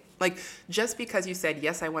take it. Like, just because you said,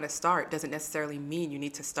 yes, I want to start, doesn't necessarily mean you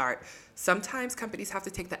need to start. Sometimes companies have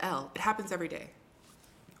to take the L. It happens every day,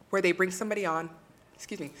 where they bring somebody on,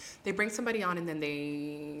 they bring somebody on and then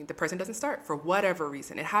the person doesn't start for whatever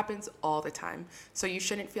reason. It happens all the time. So you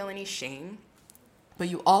shouldn't feel any shame, but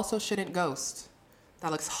you also shouldn't ghost.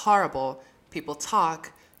 That looks horrible. People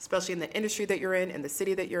talk, especially in the industry that you're in the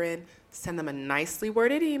city that you're in. Send them a nicely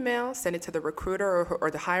worded email, send it to the recruiter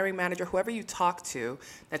or the hiring manager, whoever you talk to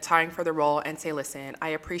that's hiring for the role, and say, listen, I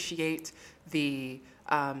appreciate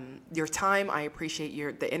your time. I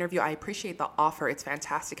appreciate the interview. I appreciate the offer. It's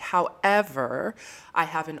fantastic. However, I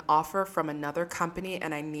have an offer from another company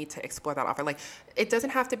and I need to explore that offer. Like, it doesn't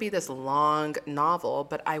have to be this long novel,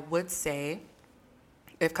 but I would say,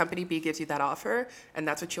 if Company B gives you that offer and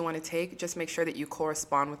that's what you want to take, just make sure that you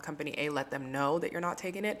correspond with Company A, let them know that you're not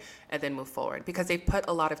taking it, and then move forward. Because they put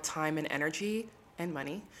a lot of time and energy and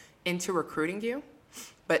money into recruiting you,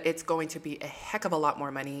 but it's going to be a heck of a lot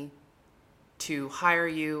more money to hire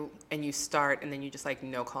you and you start and then you just like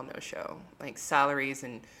no call, no show. Like salaries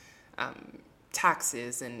and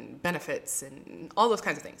taxes and benefits and all those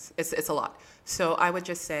kinds of things. It's a lot. So I would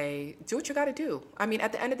just say, do what you got to do. I mean,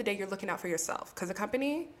 at the end of the day, you're looking out for yourself, because a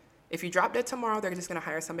company, if you drop dead tomorrow, they're just going to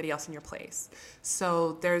hire somebody else in your place.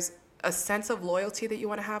 So there's a sense of loyalty that you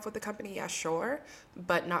want to have with the company, yeah, sure,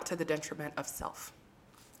 but not to the detriment of self.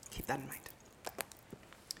 Keep that in mind.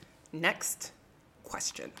 Next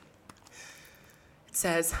question. It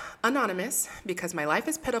says, anonymous, because my life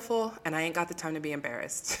is pitiful and I ain't got the time to be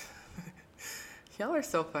embarrassed. Y'all are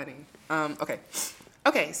so funny.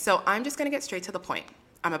 Okay, so I'm just going to get straight to the point.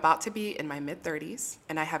 I'm about to be in my mid-30s,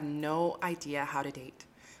 and I have no idea how to date.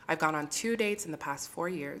 I've gone on 2 dates in the past 4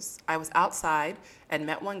 years. I was outside and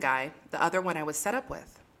met one guy, the other one I was set up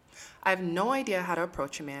with. I have no idea how to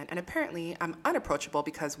approach a man, and apparently I'm unapproachable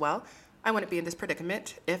because, well, I wouldn't be in this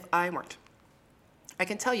predicament if I weren't. I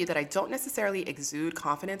can tell you that I don't necessarily exude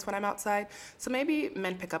confidence when I'm outside, so maybe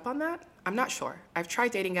men pick up on that? I'm not sure. I've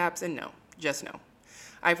tried dating apps, and no, just no.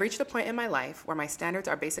 I've reached a point in my life where my standards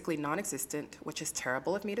are basically non-existent, which is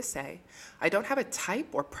terrible of me to say. I don't have a type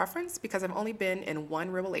or preference because I've only been in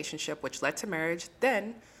one real relationship, which led to marriage,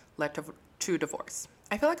 then led to divorce.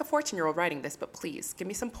 I feel like a 14-year-old writing this, but please give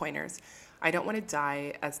me some pointers. I don't want to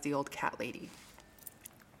die as the old cat lady.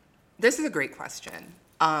 This is a great question.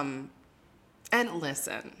 And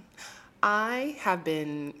listen, I have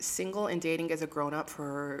been single and dating as a grown-up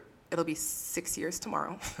it'll be 6 years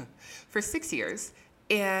tomorrow, for 6 years.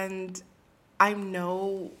 And I'm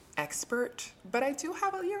no expert, but I do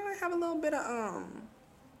have a little bit of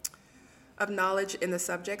knowledge in the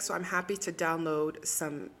subject, so I'm happy to download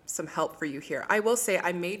some help for you here. I will say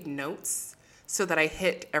I made notes so that I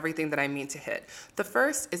hit everything that I mean to hit. The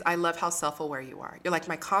first is I love how self-aware you are. You're like,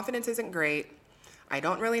 my confidence isn't great. I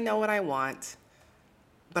don't really know what I want.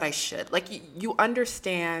 but I should. Like you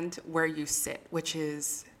understand where you sit, which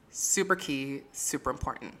is super key, super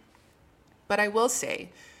important. But I will say,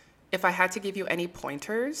 if I had to give you any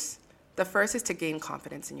pointers, the first is to gain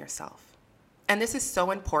confidence in yourself. And this is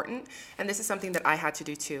so important, and this is something that I had to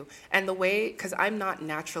do too. And the way, because I'm not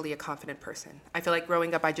naturally a confident person. I feel like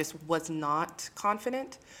growing up, I just was not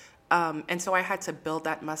confident. And so I had to build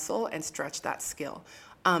that muscle and stretch that skill.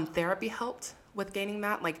 Therapy helped with gaining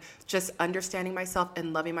that, like just understanding myself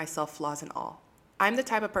and loving myself, flaws and all. I'm the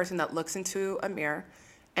type of person that looks into a mirror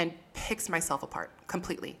and picks myself apart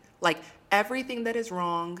completely. Like everything that is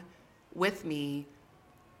wrong with me,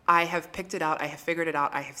 I have picked it out, I have figured it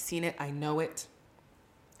out, I have seen it, I know it.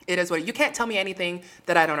 It is what you can't tell me anything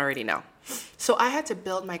that I don't already know. So I had to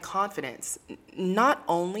build my confidence, not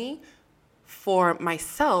only for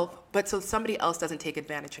myself, but so somebody else doesn't take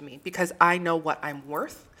advantage of me, because I know what I'm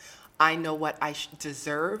worth. I know what I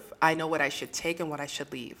deserve. I know what I should take and what I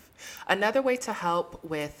should leave. Another way to help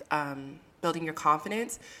with building your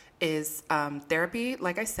confidence is therapy,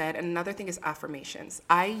 like I said, and another thing is affirmations.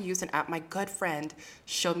 I use an app. My good friend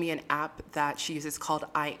showed me an app that she uses called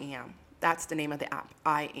I Am. That's the name of the app,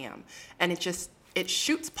 I Am. And it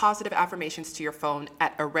shoots positive affirmations to your phone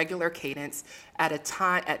at a regular cadence at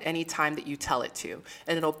any time that you tell it to.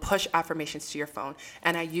 And it'll push affirmations to your phone.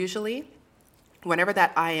 And I usually, whenever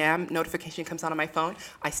that I Am notification comes on my phone,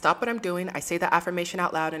 I stop what I'm doing, I say the affirmation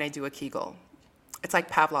out loud, and I do a Kegel. It's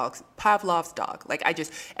like Pavlov's dog.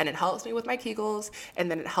 And it helps me with my Kegels,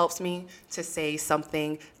 and then it helps me to say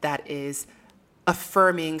something that is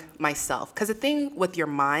affirming myself. Because the thing with your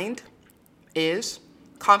mind is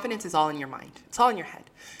confidence is all in your mind. It's all in your head.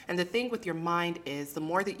 And the thing with your mind is the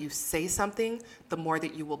more that you say something, the more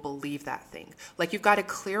that you will believe that thing. Like you've got to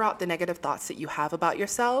clear out the negative thoughts that you have about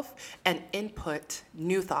yourself and input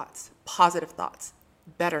new thoughts, positive thoughts,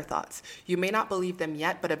 better thoughts. You may not believe them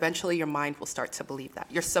yet, but eventually your mind will start to believe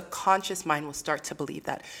that. Your subconscious mind will start to believe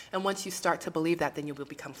that. And once you start to believe that, then you will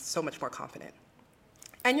become so much more confident.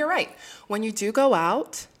 And you're right. When you do go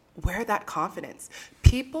out, wear that confidence.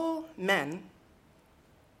 Men,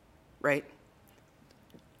 right,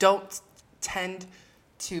 don't tend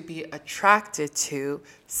to be attracted to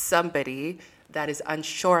somebody that is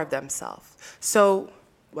unsure of themselves. So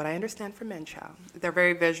what I understand from men, child, they're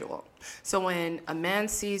very visual. So when a man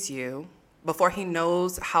sees you, before he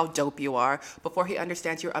knows how dope you are, before he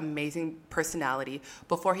understands your amazing personality,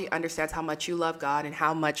 before he understands how much you love God and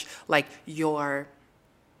how much like your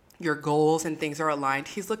goals and things are aligned,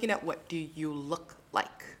 he's looking at what do you look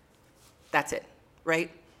like. That's it, right?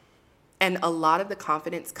 And a lot of the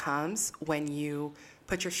confidence comes when you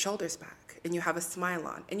put your shoulders back and you have a smile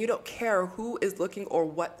on and you don't care who is looking or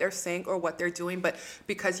what they're saying or what they're doing, but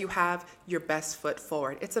because you have your best foot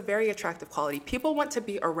forward. It's a very attractive quality. People want to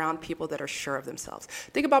be around people that are sure of themselves.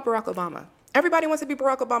 Think about Barack Obama. Everybody wants to be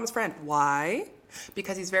Barack Obama's friend. Why?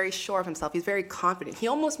 Because he's very sure of himself. He's very confident. He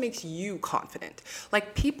almost makes you confident.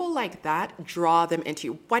 Like people like that draw them into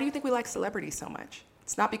you. Why do you think we like celebrities so much?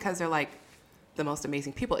 It's not because they're like the most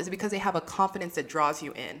amazing people. It's because they have a confidence that draws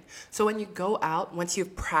you in. So when you go out, once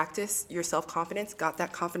you've practiced your self-confidence, got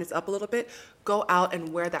that confidence up a little bit, go out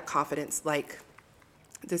and wear that confidence like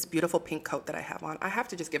this beautiful pink coat that I have on. I have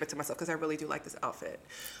to just give it to myself because I really do like this outfit.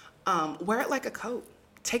 Wear it like a coat.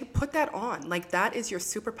 Put that on. Like that is your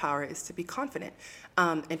superpower, is to be confident.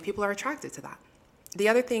 And people are attracted to that. The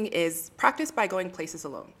other thing is practice by going places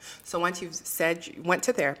alone. So once you've said you went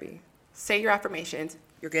to therapy, say your affirmations,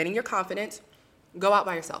 you're gaining your confidence, go out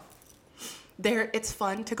by yourself. It's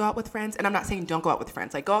fun to go out with friends, and I'm not saying don't go out with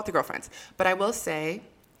friends, like go out with your girlfriends. But I will say,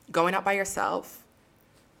 going out by yourself,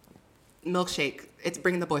 milkshake, it's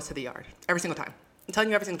bringing the boys to the yard every single time. I'm telling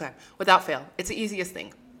you every single time, without fail. It's the easiest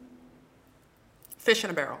thing. Fish in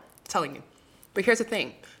a barrel, I'm telling you. But here's the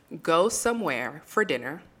thing, go somewhere for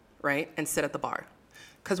dinner, right, and sit at the bar.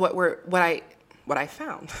 Because what I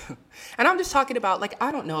found, and I'm just talking about, like,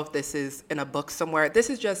 I don't know if this is in a book somewhere. This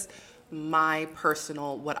is just my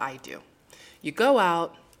personal, what I do. You go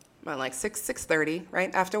out by like 6:30,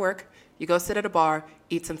 right, after work. You go sit at a bar,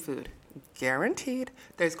 eat some food. Guaranteed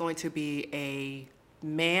there's going to be a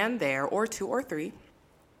man there, or two or three,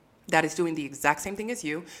 that is doing the exact same thing as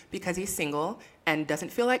you because he's single and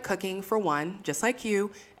doesn't feel like cooking for one, just like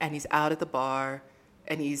you, and he's out at the bar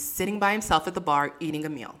and he's sitting by himself at the bar eating a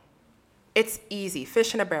meal. It's easy,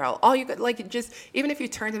 fish in a barrel. All you could, like, just, even if you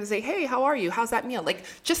turn to him and say, hey, how are you? How's that meal? Like,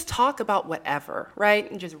 just talk about whatever, right?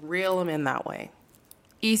 And just reel them in that way.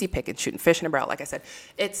 Easy picking, shooting fish in a barrel, like I said.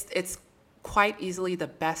 It's quite easily the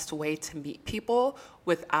best way to meet people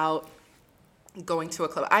without going to a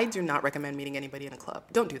club. I do not recommend meeting anybody in a club.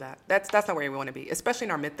 Don't do that. That's not where we want to be, especially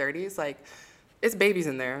in our mid-30s. Like, it's babies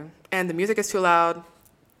in there and the music is too loud,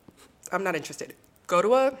 I'm not interested. Go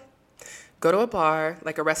to a bar,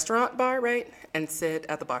 like a restaurant bar, right? And sit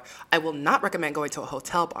at the bar. I will not recommend going to a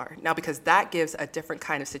hotel bar now, because that gives a different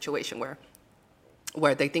kind of situation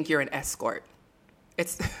where they think you're an escort.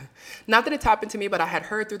 It's not that it's happened to me, but I had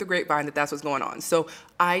heard through the grapevine that that's what's going on. So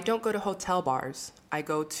I don't go to hotel bars. I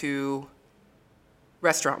go to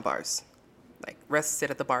restaurant bars, like sit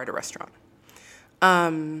at the bar at a restaurant.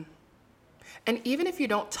 And even if you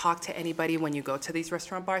don't talk to anybody when you go to these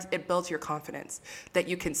restaurant bars, it builds your confidence that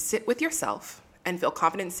you can sit with yourself and feel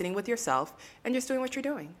confident sitting with yourself and just doing what you're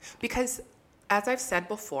doing. Because as I've said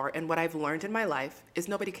before, and what I've learned in my life is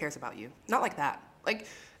nobody cares about you. Not like that. Like,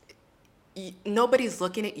 nobody's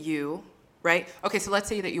looking at you, right? Okay, so let's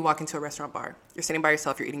say that you walk into a restaurant bar. You're sitting by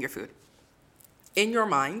yourself, you're eating your food. In your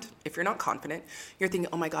mind, if you're not confident, you're thinking,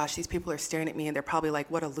 oh my gosh, these people are staring at me and they're probably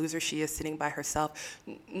like, what a loser she is sitting by herself.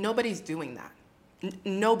 Nobody's doing that.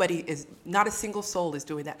 Nobody is, not a single soul is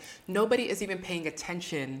doing that. Nobody is even paying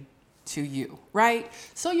attention to you, right?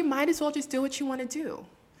 So you might as well just do what you want to do.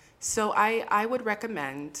 So I would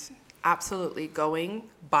recommend absolutely going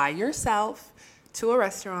by yourself to a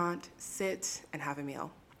restaurant, sit and have a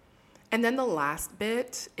meal. And then the last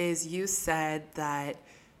bit is you said that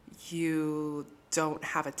you don't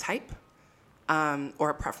have a type or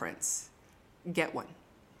a preference. Get one.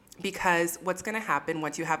 Because what's going to happen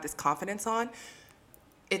once you have this confidence on,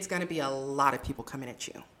 it's going to be a lot of people coming at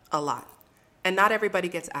you. A lot. And not everybody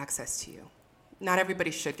gets access to you. Not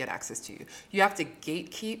everybody should get access to you. You have to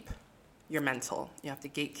gatekeep your mental. You have to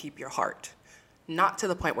gatekeep your heart. Not to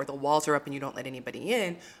the point where the walls are up and you don't let anybody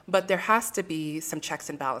in, but there has to be some checks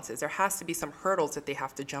and balances. There has to be some hurdles that they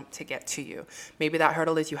have to jump to get to you. Maybe that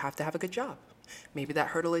hurdle is you have to have a good job. Maybe that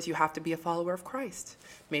hurdle is you have to be a follower of Christ.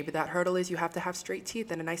 Maybe that hurdle is you have to have straight teeth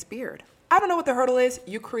and a nice beard. I don't know what the hurdle is.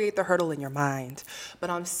 You create the hurdle in your mind. But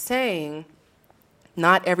I'm saying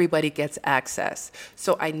not everybody gets access.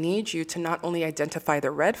 So I need you to not only identify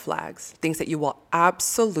the red flags, things that you will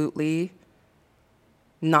absolutely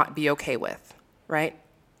not be okay with, right?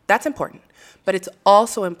 That's important. But it's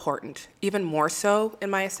also important, even more so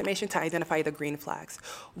in my estimation, to identify the green flags.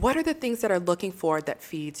 What are the things that are looking for that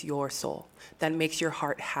feeds your soul, that makes your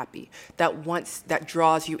heart happy, that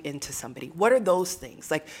draws you into somebody? What are those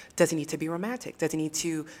things? Like, does he need to be romantic? Does he need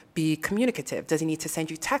to be communicative? Does he need to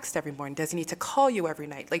send you text every morning? Does he need to call you every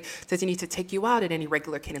night? Like, does he need to take you out at any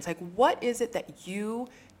regular cadence? Like, what is it that you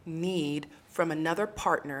need from another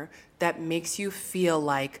partner that makes you feel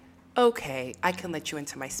like, okay, I can let you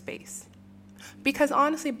into my space? Because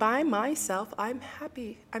honestly, by myself, I'm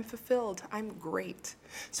happy, I'm fulfilled, I'm great.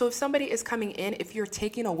 So if somebody is coming in, if you're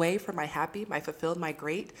taking away from my happy, my fulfilled, my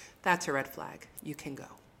great, that's a red flag. You can go.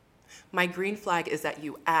 My green flag is that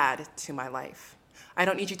you add to my life. I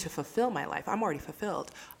don't need you to fulfill my life. I'm already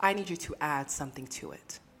fulfilled. I need you to add something to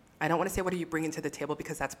it. I don't want to say what are you bringing to the table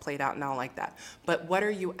because that's played out and I don't like that. But what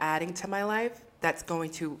are you adding to my life that's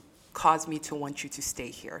going to cause me to want you to stay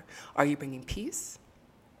here? Are you bringing peace?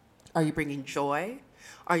 Are you bringing joy?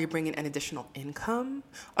 Are you bringing an additional income?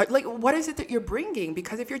 What is it that you're bringing?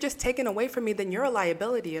 Because if you're just taking away from me, then you're a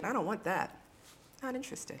liability, and I don't want that. Not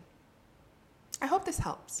interested. I hope this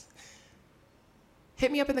helps.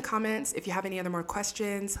 Hit me up in the comments if you have any other more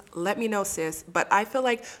questions. Let me know, sis. But I feel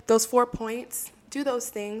like those 4 points, do those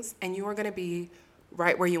things, and you are going to be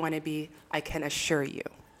right where you want to be. I can assure you.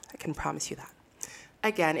 I can promise you that.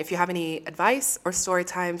 Again, if you have any advice or story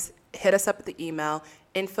times, hit us up at the email,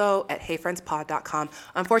 info@heyfriendspod.com.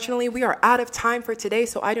 Unfortunately, we are out of time for today,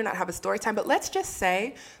 so I do not have a story time, but let's just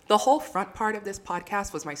say the whole front part of this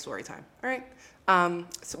podcast was my story time, all right?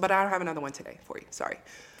 But I don't have another one today for you, sorry.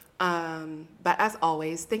 But as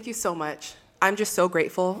always, thank you so much. I'm just so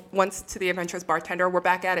grateful. Once to the Adventurous Bartender, we're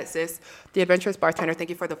back at it, sis. The Adventurous Bartender, thank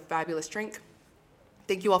you for the fabulous drink.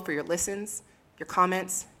 Thank you all for your listens, your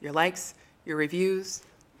comments, your likes, your reviews,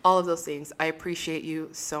 all of those things. I appreciate you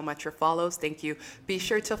so much. Your follows, thank you. Be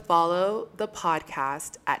sure to follow the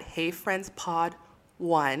podcast at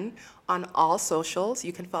HeyFriendsPod1 on all socials.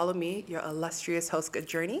 You can follow me, your illustrious host, Good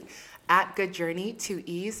Journey, at Good Journey, 2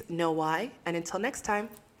 E's, no Y. And until next time,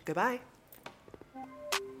 goodbye.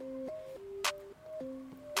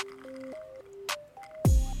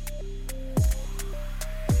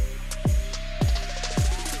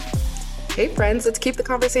 Hey friends, let's keep the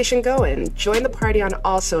conversation going. Join the party on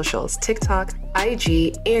all socials, TikTok,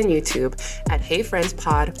 IG, and YouTube at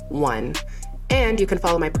HeyFriendsPod1. And you can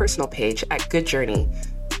follow my personal page at Good Journey,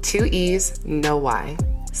 2 E's, no Y.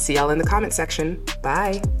 See y'all in the comment section.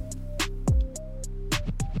 Bye.